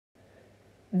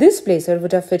This blazer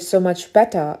would have fit so much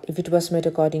better if it was made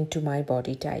according to my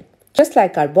body type. Just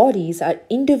like our bodies, our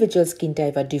individual skin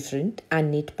type are different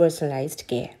and need personalized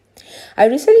care. I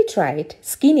recently tried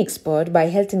Skin Expert by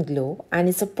Health and Glow, and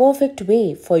it's a perfect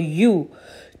way for you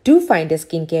to find a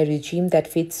skincare regime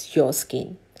that fits your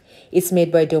skin. It's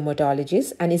made by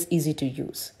dermatologists and is easy to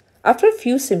use. After a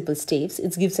few simple steps,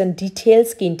 it gives a detailed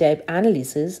skin type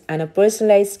analysis and a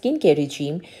personalized skincare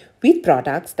regime with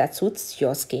products that suits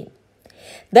your skin.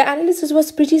 The analysis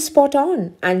was pretty spot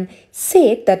on and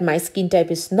said that my skin type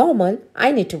is normal.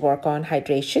 I need to work on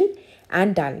hydration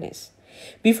and dullness.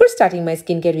 Before starting my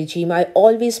skincare regime, I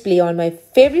always play on my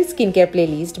favorite skincare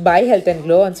playlist by Health and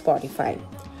Glow on Spotify.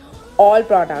 All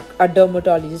products are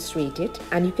dermatologist rated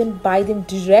and you can buy them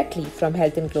directly from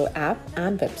Health and Glow app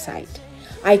and website.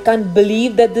 I can't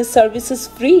believe that this service is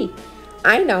free.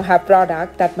 I now have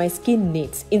product that my skin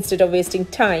needs instead of wasting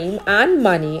time and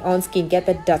money on skincare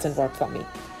that doesn't work for me.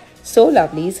 So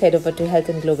lovelies, head over to Health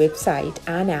and Glow website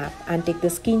and app and take the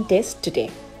skin test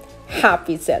today.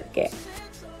 Happy self-care.